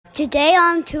Today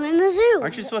on Two in the Zoo.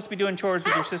 Aren't you supposed to be doing chores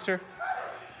with your sister?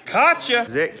 Gotcha!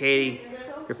 This is it, Katie.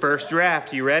 Your first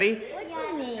draft. You ready? What do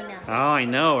you mean? Oh, I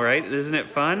know, right? Isn't it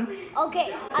fun?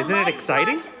 Okay. Isn't it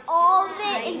exciting? Watch all of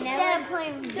it instead of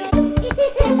playing video.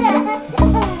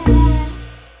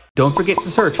 Don't forget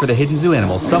to search for the hidden zoo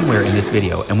animal somewhere in this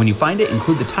video, and when you find it,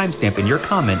 include the timestamp in your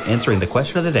comment answering the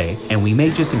question of the day, and we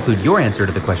may just include your answer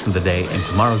to the question of the day in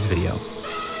tomorrow's video.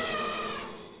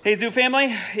 Hey Zoo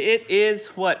family, it is,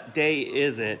 what day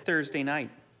is it? Thursday night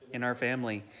in our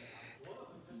family.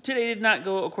 Today did not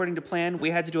go according to plan. We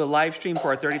had to do a live stream for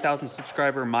our 30,000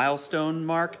 subscriber milestone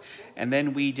mark, and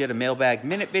then we did a mailbag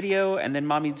minute video, and then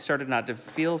mommy started not to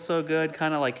feel so good,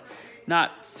 kind of like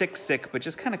not sick, but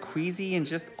just kind of queasy and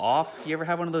just off. You ever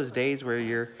have one of those days where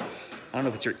I don't know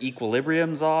if it's your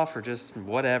equilibrium's off or just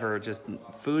whatever, just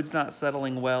food's not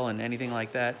settling well and anything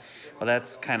like that? Well,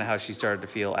 that's kind of how she started to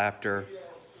feel after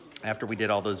we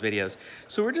did all those videos.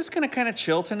 So we're just gonna kind of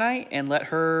chill tonight and let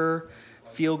her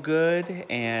feel good,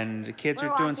 and the kids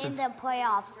are doing some... the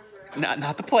playoffs.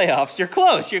 Not the playoffs. You're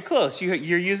close.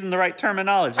 You're using the right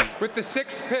terminology. With the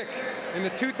 6th pick in the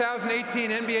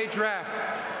 2018 NBA Draft,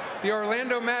 the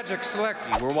Orlando Magic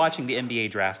select... We're watching the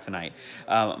NBA draft tonight.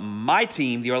 My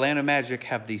team, the Orlando Magic,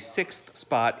 have the 6th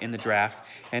spot in the draft.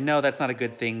 And no, that's not a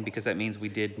good thing because that means we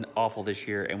did awful this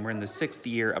year and we're in the 6th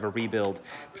year of a rebuild.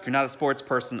 If you're not a sports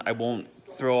person, I won't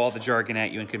throw all the jargon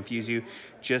at you and confuse you.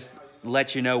 Just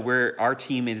let you know where our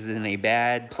team is in a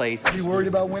bad place. You worried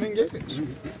about winning games?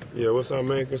 Yeah, what's our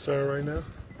main concern right now?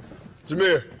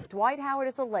 Jameer. Dwight Howard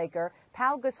is a Laker,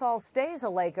 Pau Gasol stays a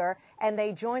Laker, and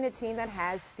they join a team that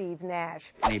has Steve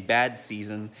Nash. In a bad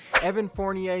season. Evan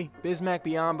Fournier, Bismack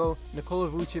Biyombo, Nikola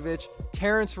Vucevic,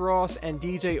 Terrence Ross, and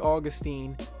DJ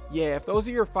Augustine. Yeah, if those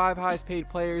are your 5 highest paid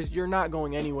players, you're not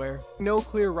going anywhere. No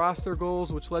clear roster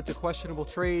goals, which led to questionable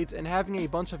trades, and having a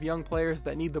bunch of young players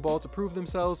that need the ball to prove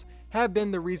themselves have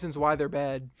been the reasons why they're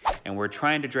bad. And we're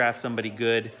trying to draft somebody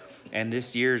good, and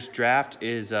this year's draft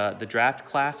is, the draft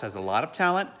class has a lot of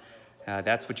talent.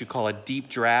 That's what you call a deep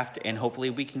draft, and hopefully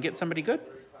we can get somebody good.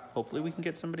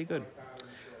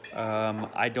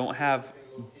 I don't have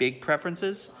big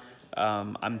preferences.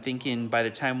 I'm thinking by the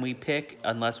time we pick,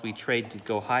 unless we trade to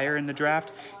go higher in the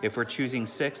draft, if we're choosing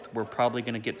 6th, we're probably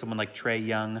going to get someone like Trae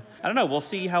Young. I don't know. We'll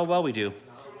see how well we do.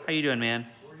 How you doing, man?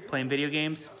 Playing video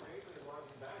games?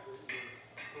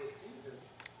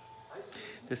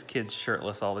 This kid's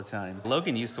shirtless all the time.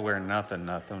 Logan used to wear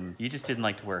nothing. You just didn't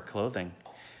like to wear clothing.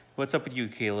 What's up with you,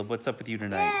 Caleb? What's up with you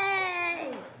tonight?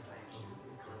 Yay!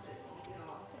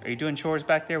 Are you doing chores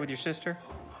back there with your sister?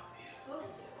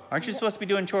 Aren't you supposed to be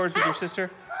doing chores with your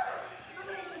sister?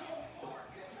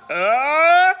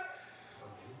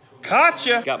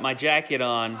 Gotcha! Got my jacket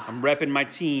on. I'm repping my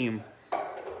team.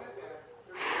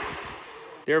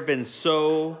 There have been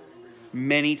so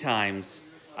many times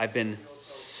I've been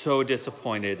so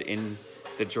disappointed in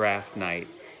the draft night.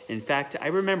 In fact, I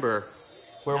remember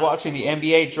we're watching the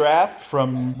NBA draft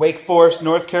from Wake Forest,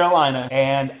 North Carolina,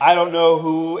 and I don't know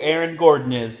who Aaron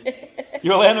Gordon is.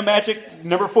 Your Orlando Magic,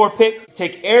 number 4 pick,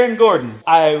 take Aaron Gordon.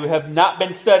 I have not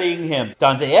been studying him.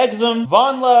 Dante Exum,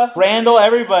 Vonla, Randall,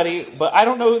 everybody, but I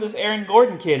don't know who this Aaron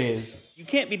Gordon kid is. You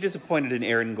can't be disappointed in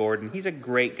Aaron Gordon. He's a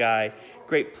great guy,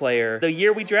 great player. The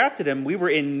year we drafted him, we were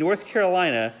in North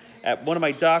Carolina at one of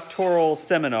my doctoral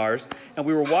seminars, and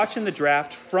we were watching the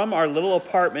draft from our little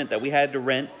apartment that we had to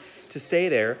rent to stay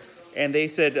there, and they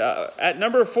said, at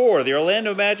number 4, the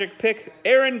Orlando Magic pick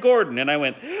Aaron Gordon, and I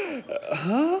went,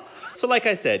 huh? So like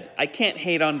I said, I can't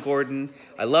hate on Gordon.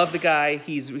 I love the guy.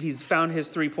 He's found his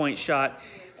 3-point shot.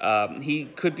 He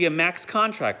could be a max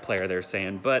contract player, they're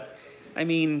saying, but I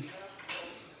mean,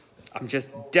 I'm just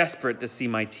desperate to see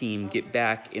my team get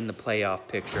back in the playoff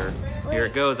picture. Here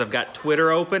it goes. I've got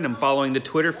Twitter open. I'm following the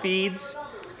Twitter feeds,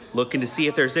 looking to see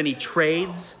if there's any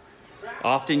trades.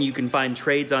 Often you can find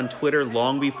trades on Twitter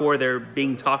long before they're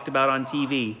being talked about on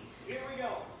TV. Here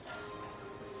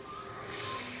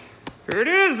it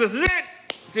is. This is it.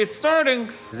 It's starting.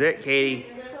 This is it, Katie.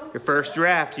 Your first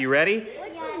draft. You ready?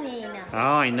 What do you mean? Oh,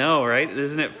 I know, right?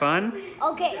 Isn't it fun?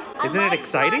 Okay. Isn't it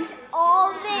exciting? Watch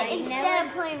all of it instead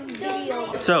of playing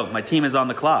video. So, my team is on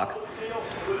the clock.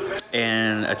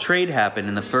 And a trade happened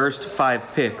in the first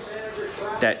 5 picks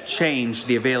that changed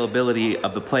the availability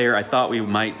of the player I thought we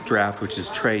might draft, which is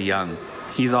Trae Young.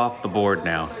 He's off the board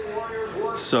now.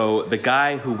 So the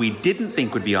guy who we didn't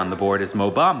think would be on the board is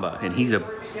Mo Bamba, and he's a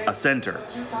center.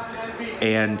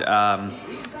 And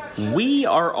we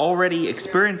are already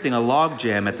experiencing a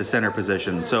logjam at the center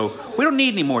position, so we don't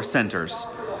need any more centers.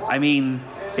 I mean,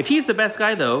 If he's the best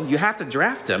guy, though, you have to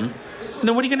draft him.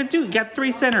 Then what are you going to do? You got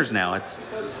 3 centers now. It's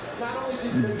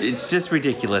just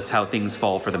ridiculous how things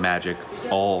fall for the Magic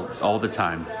all the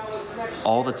time.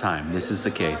 All the time. This is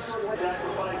the case.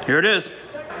 Here it is.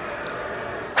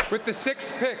 With the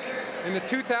 6th pick in the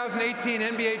 2018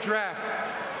 NBA Draft,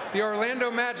 the Orlando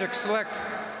Magic select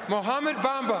Mohamed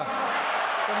Bamba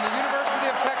from the University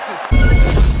of Texas.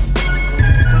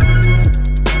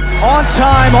 On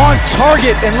time, on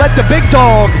target, and let the big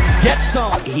dog get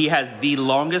some. He has the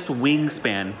longest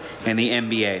wingspan in the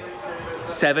NBA.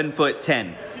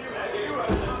 7'10".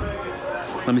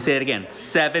 Let me say it again.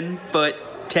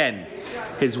 7'10".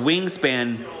 His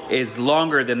wingspan is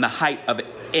longer than the height of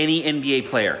any NBA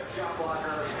player.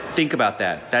 Think about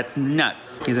that. That's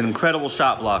nuts. He's an incredible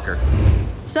shot blocker.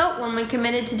 So when we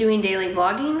committed to doing daily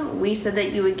vlogging, we said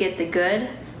that you would get the good,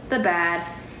 the bad,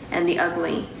 and the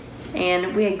ugly.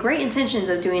 And we had great intentions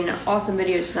of doing an awesome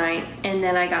video tonight, and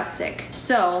then I got sick.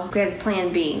 So we had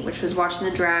plan B, which was watching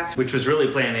the draft. Which was really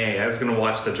plan A. I was gonna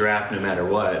watch the draft no matter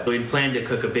what. We'd planned to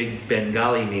cook a big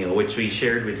Bengali meal, which we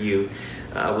shared with you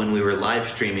when we were live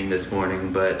streaming this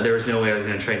morning, but there was no way I was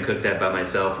gonna try and cook that by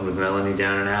myself and with Melanie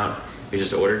down and out. We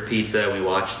just ordered pizza and we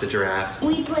watched the draft.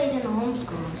 We played in a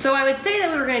homeschool. So I would say that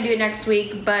we were gonna do it next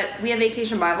week, but we have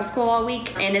Vacation Bible School all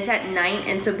week, and it's at night,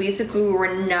 and so basically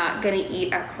we're not gonna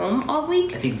eat at home all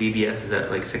week. I think VBS is at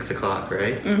like 6 o'clock,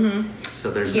 right? Mm-hmm.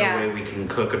 So there's no way we can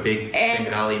cook a big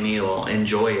Bengali meal,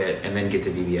 enjoy it, and then get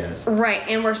to VBS. Right,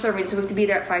 and we're serving, so we have to be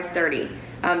there at 5:30.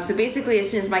 So basically, as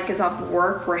soon as Mike gets off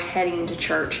work, we're heading into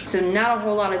church. So not a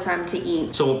whole lot of time to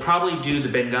eat. So we'll probably do the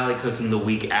Bengali cooking the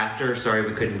week after. Sorry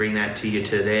we couldn't bring that to you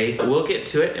today. We'll get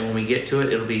to it, and when we get to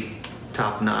it, it'll be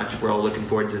top notch. We're all looking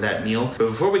forward to that meal. But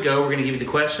before we go, we're gonna give you the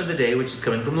question of the day, which is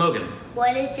coming from Logan.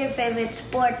 What is your favorite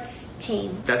sports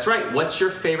team? That's right. What's your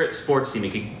favorite sports team?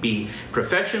 It could be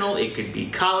professional, it could be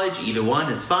college, either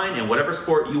one is fine, and whatever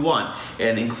sport you want.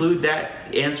 And include that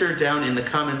answer down in the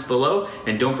comments below,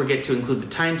 and don't forget to include the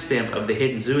timestamp of the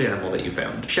hidden zoo animal that you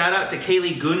found. Shout out to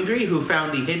Kaylee Gundry, who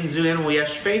found the hidden zoo animal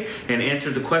yesterday and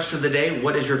answered the question of the day,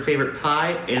 what is your favorite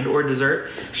pie and or dessert?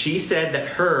 She said that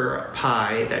her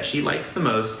pie that she likes the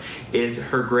most is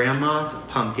her grandma's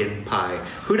pumpkin pie.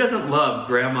 Who doesn't love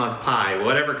grandma's pie,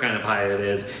 whatever kind of pie it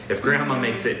is? If grandma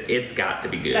makes it, it's got to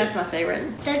be good. That's my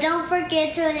favorite. So don't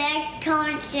forget to like,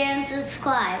 comment, share, and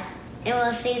subscribe. And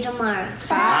we'll see you tomorrow.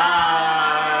 Bye.